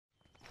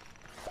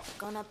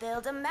Gonna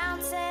build a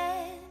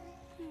mountain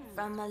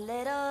from a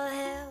little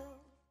hill.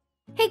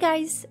 Hey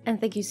guys, and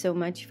thank you so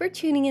much for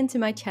tuning into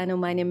my channel.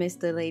 My name is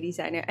The Lady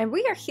Designer, and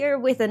we are here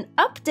with an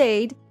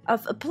update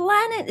of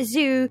Planet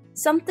Zoo,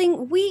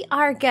 something we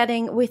are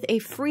getting with a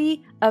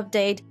free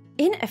update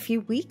in a few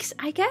weeks,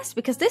 I guess,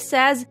 because this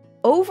says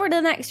over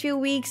the next few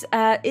weeks,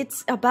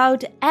 it's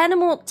about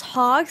animal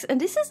talks, and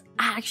this is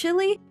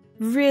actually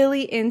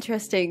really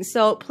interesting.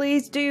 So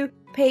please do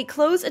pay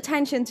close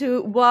attention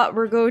to what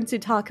we're going to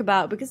talk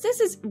about, because this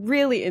is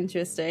really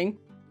interesting.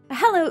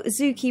 Hello,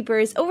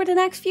 zookeepers. Over the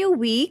next few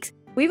weeks,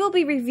 we will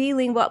be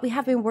revealing what we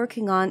have been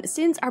working on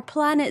since our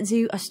Planet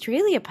Zoo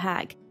Australia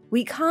pack.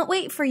 We can't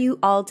wait for you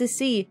all to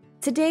see.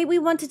 Today, we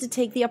wanted to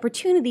take the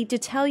opportunity to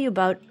tell you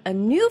about a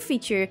new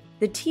feature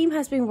the team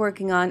has been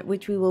working on,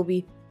 which will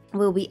be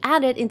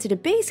added into the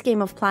base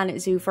game of Planet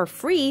Zoo for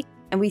free,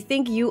 and we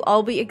think you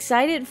all be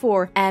excited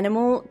for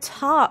Animal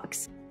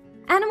Talks.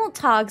 Animal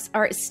Talks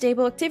are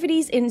stable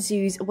activities in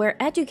zoos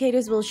where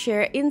educators will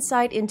share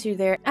insight into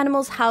their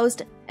animals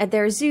housed at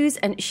their zoos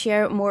and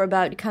share more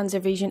about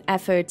conservation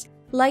efforts.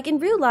 Like in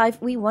real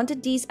life, we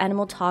wanted these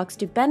animal talks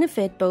to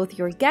benefit both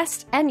your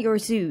guests and your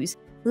zoos.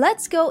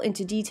 Let's go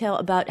into detail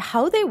about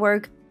how they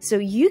work so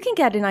you can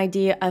get an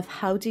idea of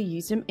how to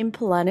use them in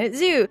Planet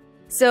Zoo.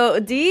 So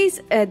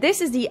this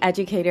is the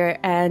educator,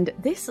 and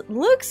this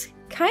looks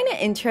kind of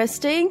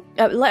interesting.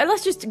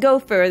 Let's just go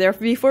further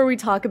before we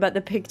talk about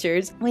the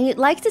pictures. When you'd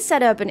like to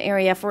set up an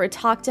area for a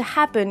talk to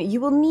happen, you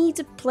will need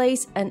to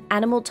place an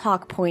animal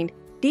talk point.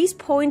 These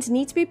points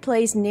need to be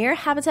placed near a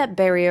habitat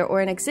barrier or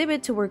an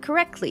exhibit to work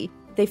correctly.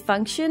 They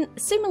function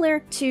similar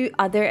to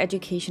other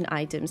education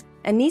items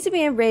and need to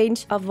be in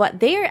range of what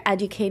they are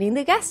educating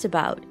the guest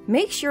about.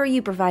 Make sure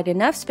you provide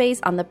enough space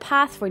on the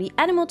path for the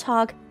animal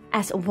talk,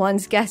 as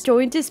once guests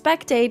join to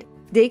spectate,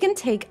 they can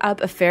take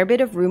up a fair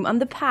bit of room on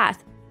the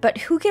path. But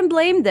who can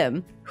blame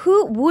them?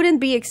 Who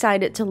wouldn't be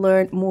excited to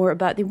learn more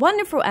about the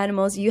wonderful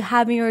animals you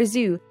have in your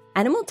zoo?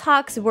 Animal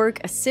Talks work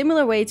a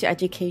similar way to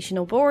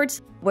educational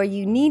boards, where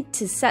you need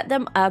to set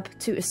them up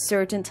to a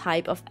certain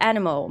type of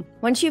animal.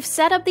 Once you've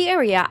set up the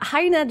area,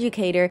 hire an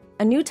educator,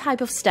 a new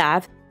type of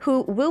staff,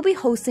 who will be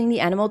hosting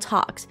the Animal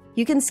Talks.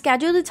 You can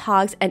schedule the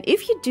talks, and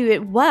if you do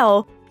it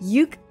well,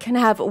 you can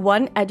have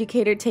one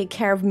educator take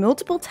care of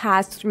multiple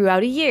tasks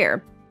throughout a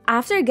year.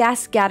 After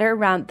guests gather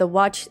around to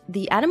watch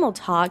the animal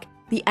talk,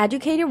 the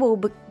educator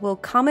will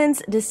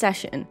commence the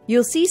session.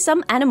 You'll see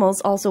some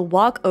animals also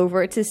walk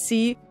over to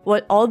see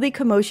what all the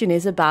commotion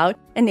is about,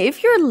 and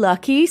if you're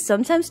lucky,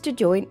 sometimes to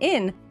join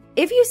in.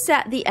 If you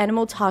set the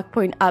animal talk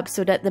point up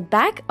so that the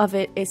back of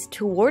it is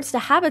towards the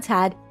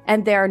habitat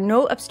and there are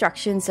no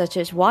obstructions such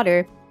as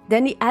water,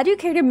 then the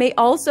educator may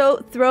also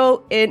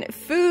throw in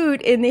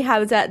food in the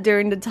habitat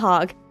during the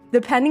talk.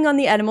 Depending on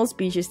the animal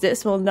species,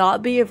 this will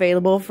not be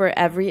available for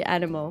every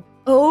animal.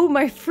 Oh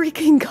my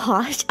freaking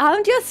gosh,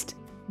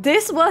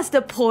 this was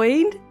the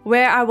point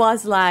where I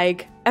was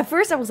like, at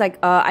first I was like,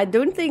 I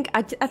think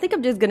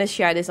I'm just gonna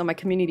share this on my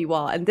community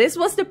wall. And this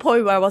was the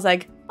point where I was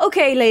like,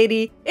 okay,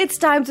 lady, it's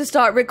time to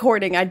start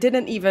recording. I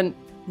didn't even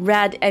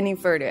read any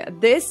further.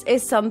 This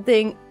is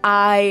something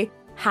I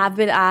have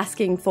been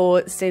asking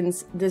for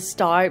since the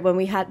start when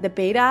we had the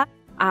beta.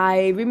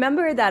 I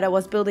remember that I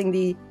was building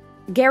the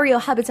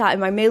gharial habitat in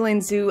my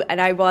mainland zoo,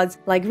 and I was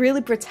like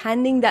really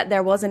pretending that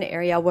there was an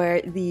area where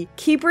the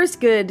keepers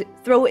could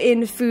throw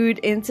in food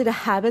into the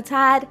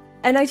habitat,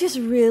 and I just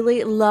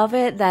really love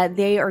it that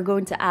they are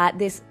going to add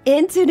this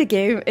into the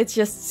game. It's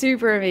just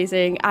super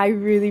amazing. I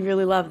really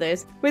love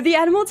this. With the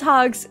animal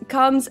talks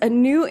comes a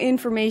new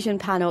information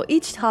panel.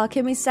 Each talk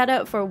can be set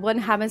up for one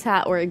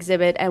habitat or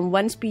exhibit and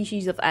one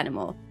species of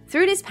animal.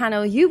 Through this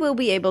panel, you will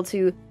be able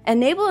to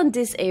enable and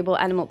disable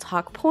animal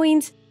talk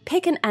points,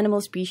 pick an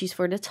animal species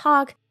for the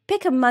talk,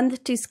 pick a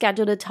month to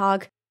schedule the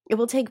talk. It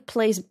will take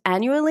place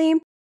annually.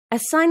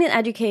 Assign an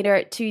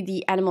educator to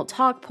the animal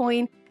talk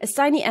point,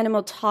 assign the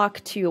animal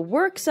talk to a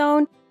work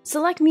zone,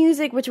 select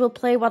music which will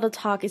play while the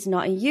talk is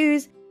not in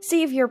use,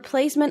 see if your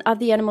placement of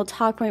the animal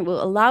talk point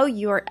will allow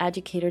your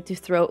educator to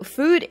throw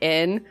food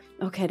in.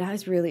 Okay, that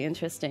is really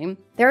interesting.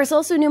 There is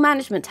also a new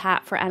management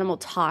tab for animal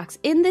talks.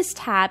 In this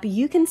tab,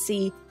 you can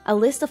see a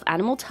list of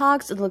animal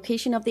talks, the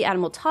location of the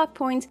animal talk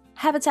point,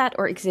 habitat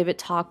or exhibit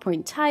talk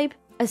point type,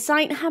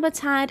 assign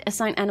habitat,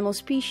 assign animal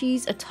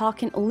species. A talk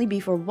can only be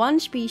for one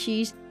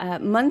species.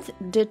 Month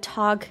the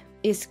talk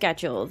is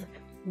scheduled.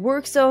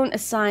 Work zone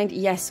assigned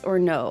yes or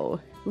no.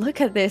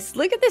 Look at this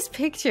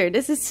picture.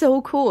 This is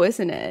so cool,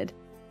 isn't it?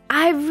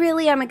 I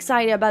really am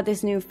excited about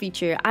this new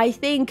feature. I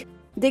think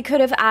they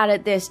could have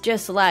added this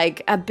just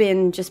like a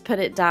bin, just put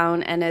it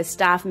down and a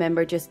staff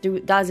member just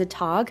does a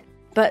talk.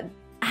 But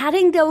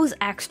adding those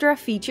extra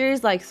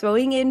features like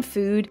throwing in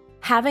food,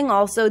 having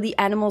also the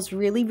animals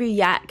really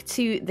react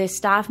to the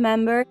staff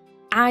member,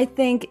 I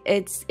think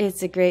it's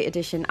a great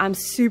addition. I'm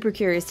super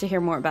curious to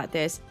hear more about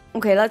this.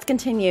 Okay, let's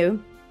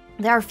continue.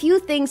 There are a few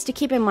things to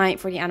keep in mind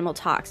for the animal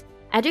talks.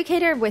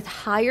 Educator with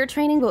higher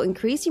training will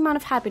increase the amount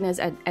of happiness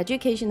and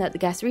education that the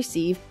guests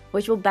receive,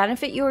 which will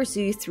benefit your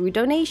zoo through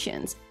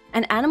donations.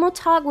 An animal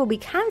talk will be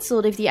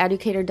cancelled if the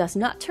educator does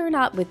not turn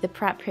up with the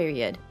prep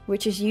period,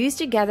 which is used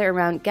to gather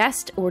around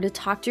guest or the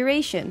talk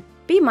duration.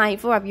 Be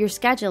mindful of your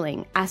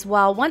scheduling, as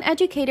while one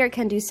educator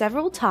can do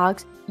several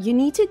talks, you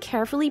need to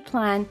carefully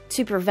plan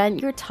to prevent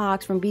your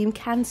talks from being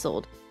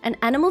cancelled. An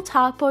animal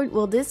talk point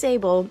will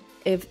disable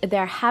if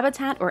their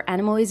habitat or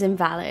animal is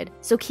invalid,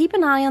 so keep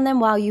an eye on them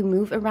while you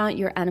move around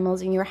your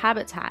animals in your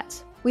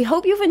habitat. We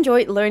hope you've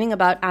enjoyed learning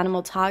about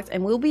animal talks,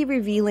 and we'll be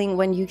revealing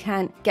when you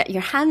can get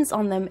your hands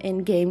on them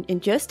in-game in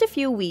just a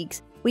few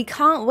weeks. We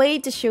can't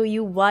wait to show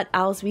you what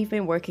else we've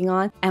been working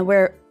on, and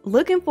we're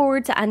looking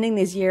forward to ending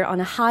this year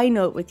on a high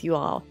note with you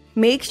all.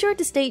 Make sure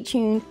to stay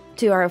tuned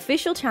to our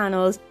official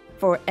channels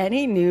for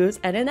any news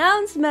and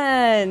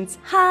announcements.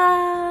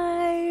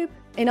 Hype!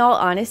 In all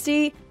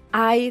honesty,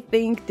 I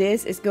think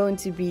this is going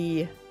to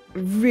be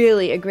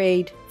really a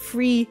great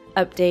free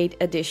update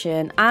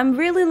edition. I'm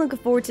really looking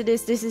forward to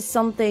this. This is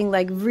something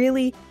like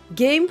really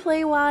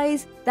gameplay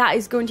wise that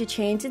is going to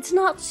change. It's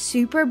not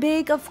super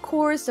big, of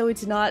course, so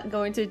it's not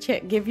going to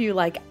give you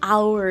like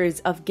hours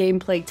of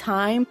gameplay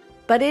time,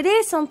 but it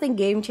is something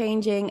game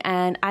changing,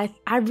 and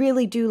I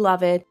really do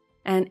love it,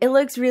 and it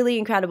looks really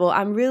incredible.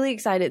 I'm really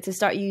excited to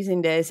start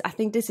using this. I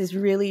think this is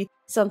really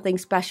something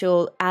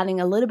special,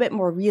 adding a little bit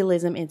more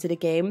realism into the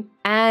game.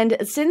 And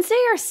since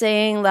they are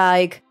saying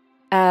like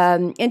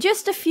in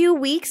just a few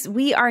weeks,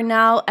 we are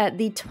now at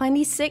the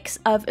 26th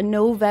of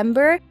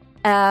November.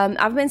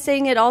 I've been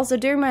saying it also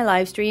during my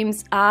live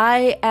streams.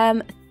 I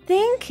am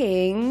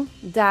thinking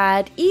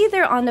that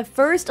either on the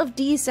 1st of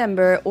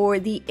December or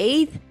the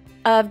 8th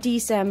of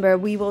December,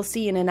 we will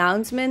see an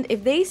announcement.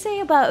 If they say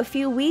about a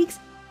few weeks,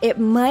 it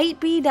might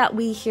be that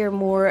we hear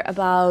more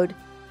about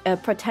a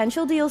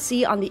potential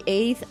DLC on the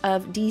 8th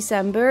of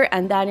December,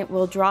 and then it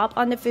will drop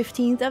on the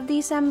 15th of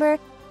December.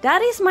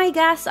 That is my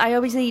guess. I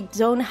obviously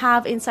don't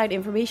have inside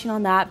information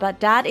on that, but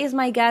that is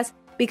my guess,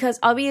 because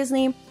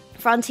obviously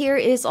Frontier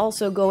is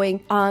also going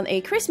on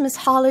a Christmas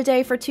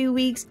holiday for 2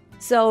 weeks.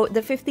 So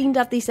the 15th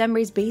of December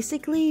is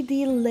basically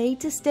the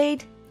latest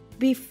date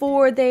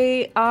before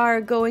they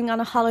are going on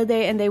a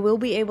holiday, and they will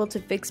be able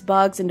to fix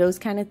bugs and those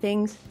kind of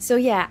things. So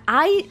yeah,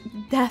 I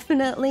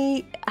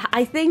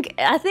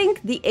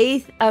think the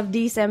 8th of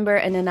December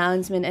an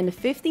announcement and the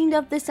 15th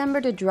of December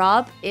the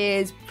drop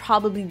is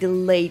probably the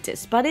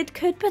latest, but it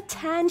could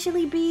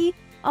potentially be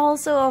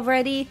also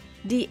already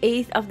the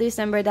 8th of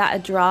December that a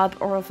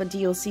drop or of a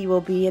DLC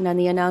will be, and then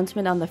the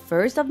announcement on the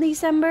 1st of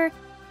December.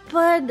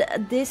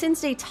 But this,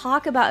 since they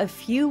talk about a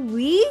few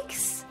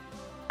weeks,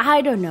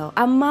 I don't know.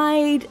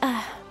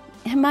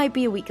 It might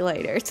be a week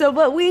later. So,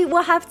 but we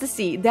will have to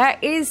see. There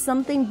is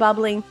something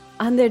bubbling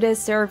under the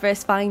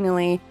surface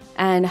finally,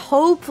 and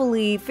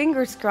hopefully,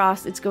 fingers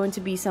crossed, it's going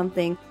to be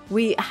something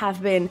we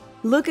have been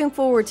looking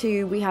forward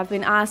to. We have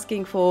been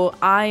asking for.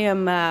 I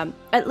am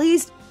at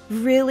least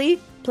really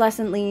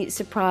pleasantly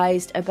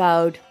surprised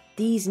about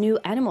these new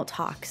animal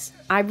talks.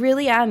 I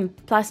really am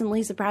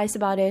pleasantly surprised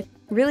about it.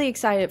 Really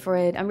excited for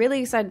it. I'm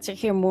really excited to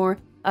hear more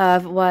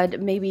of what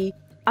maybe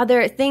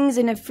other things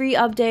in a free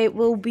update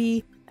will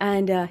be.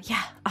 And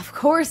yeah, of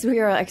course we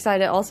are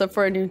excited also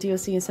for a new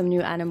DLC and some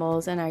new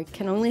animals, and I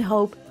can only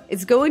hope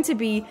it's going to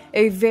be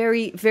a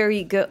very,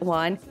 very good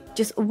one.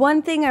 Just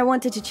one thing I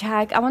wanted to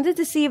check. I wanted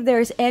to see if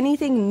there's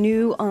anything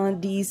new on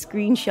these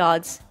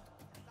screenshots.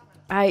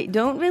 I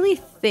don't really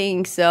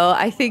think so.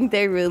 I think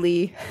they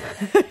really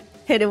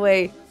hid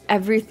away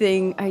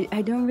everything.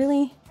 I don't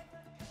really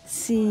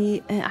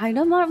see.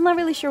 I'm not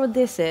really sure what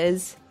this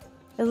is.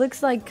 It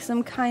looks like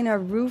some kind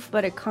of roof,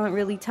 but I can't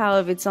really tell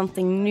if it's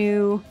something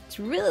new. It's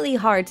really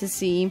hard to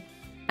see.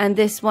 And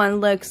this one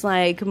looks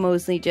like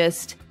mostly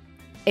just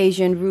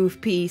Asian roof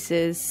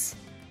pieces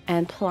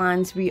and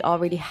plants we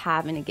already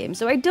have in the game.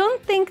 So I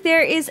don't think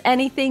there is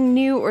anything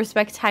new or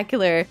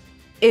spectacular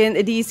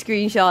in these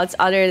screenshots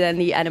other than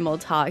the animal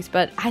talks,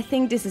 but I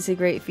think this is a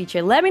great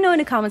feature. Let me know in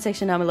the comment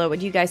section down below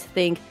what you guys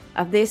think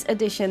of this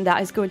edition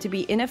that is going to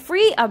be in a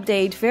free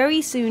update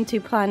very soon to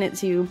Planet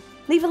Zoo.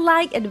 Leave a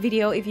like at the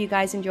video if you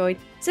guys enjoyed.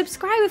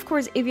 Subscribe, of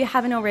course, if you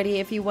haven't already.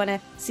 If you want to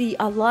see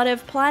a lot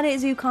of Planet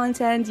Zoo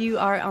content, you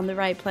are on the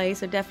right place.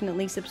 So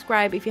definitely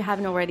subscribe if you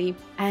haven't already.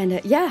 And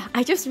yeah,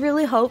 I just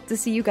really hope to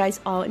see you guys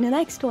all in the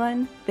next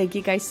one. Thank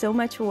you guys so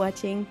much for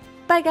watching.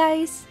 Bye,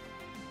 guys.